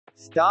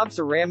Staub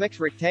Ceramics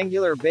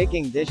Rectangular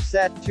Baking Dish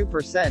Set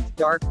 2%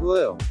 Dark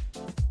Blue.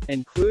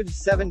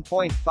 Includes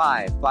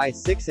 7.5 by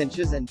 6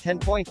 inches and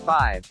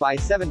 10.5 by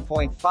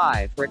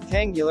 7.5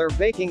 rectangular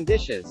baking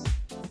dishes.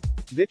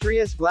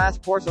 Vitreous glass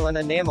porcelain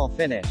enamel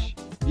finish.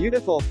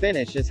 Beautiful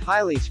finish is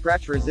highly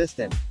scratch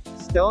resistant.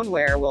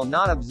 Stoneware will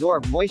not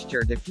absorb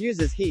moisture,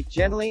 diffuses heat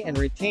gently and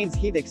retains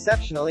heat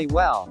exceptionally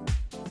well.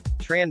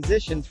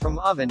 Transitions from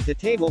oven to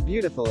table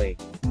beautifully.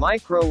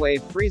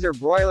 Microwave, freezer,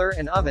 broiler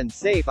and oven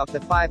safe up to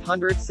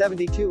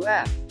 572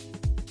 F.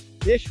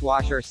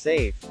 Dishwasher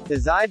safe.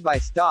 Designed by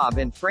Staub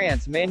in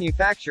France,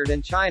 manufactured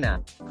in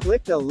China.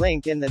 Click the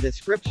link in the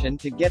description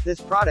to get this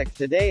product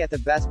today at the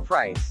best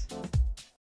price.